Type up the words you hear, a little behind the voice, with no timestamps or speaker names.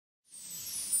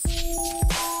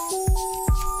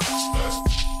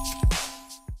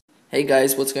Hey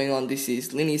guys, what's going on? This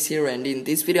is Linus here, and in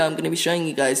this video I'm going to be showing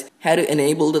you guys how to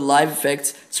enable the live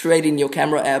effects straight in your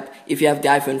camera app if you have the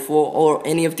iPhone 4 or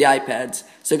any of the iPads.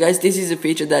 So guys, this is a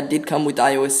feature that did come with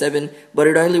iOS 7, but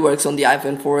it only works on the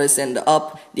iPhone 4S and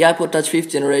up, the iPod Touch 5th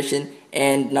generation,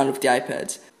 and none of the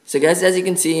iPads. So guys, as you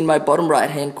can see in my bottom right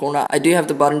hand corner, I do have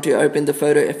the button to open the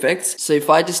photo effects. So if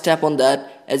I just tap on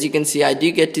that, as you can see, I do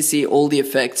get to see all the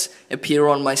effects appear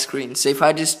on my screen. So if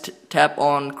I just tap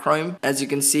on Chrome, as you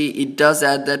can see, it does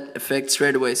add that effect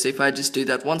straight away. So if I just do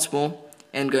that once more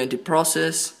and go into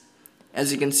process,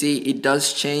 as you can see, it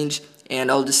does change,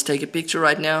 and I'll just take a picture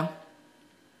right now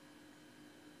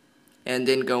and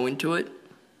then go into it.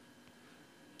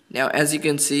 Now as you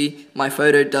can see, my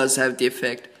photo does have the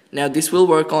effect. Now this will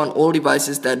work on all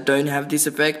devices that don't have this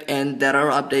effect and that are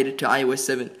updated to iOS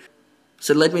 7.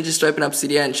 So let me just open up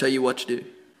Cydia and show you what to do.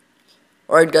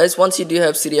 Alright guys, once you do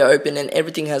have Cydia open and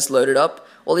everything has loaded up,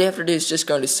 all you have to do is just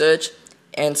go into search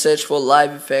and search for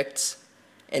live effects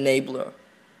enabler.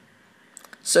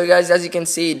 So guys, as you can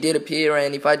see, it did appear,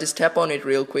 and if I just tap on it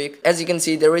real quick, as you can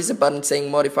see, there is a button saying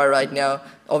modify right now,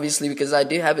 obviously because I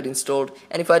do have it installed.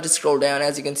 And if I just scroll down,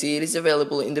 as you can see, it is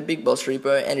available in the Big Boss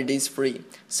repo and it is free.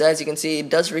 So as you can see, it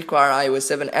does require iOS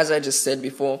 7 as I just said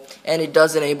before, and it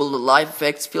does enable the live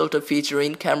effects filter feature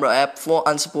in camera app for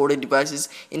unsupported devices,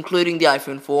 including the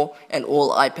iPhone 4 and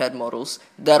all iPad models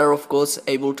that are of course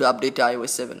able to update to iOS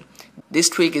 7. This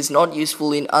tweak is not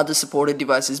useful in other supported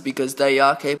devices because they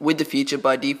are capable with the feature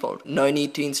by default. No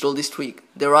need to install this tweak.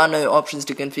 There are no options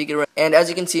to configure, and as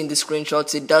you can see in the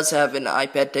screenshots, it does have an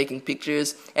iPad taking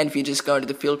pictures, and if you just go into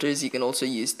the filters, you can also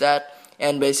use that.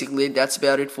 And basically that's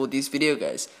about it for this video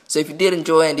guys. So if you did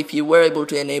enjoy, and if you were able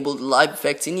to enable the live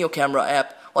effects in your camera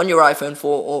app on your iPhone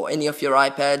 4 or any of your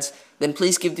iPads, then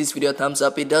please give this video a thumbs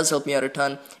up. It does help me out a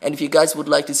ton, and if you guys would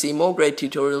like to see more great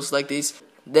tutorials like this,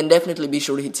 then definitely be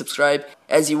sure to hit subscribe,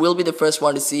 as you will be the first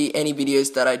one to see any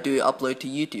videos that I do upload to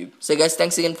YouTube. So guys,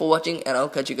 thanks again for watching, and I'll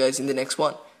catch you guys in the next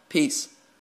one. Peace.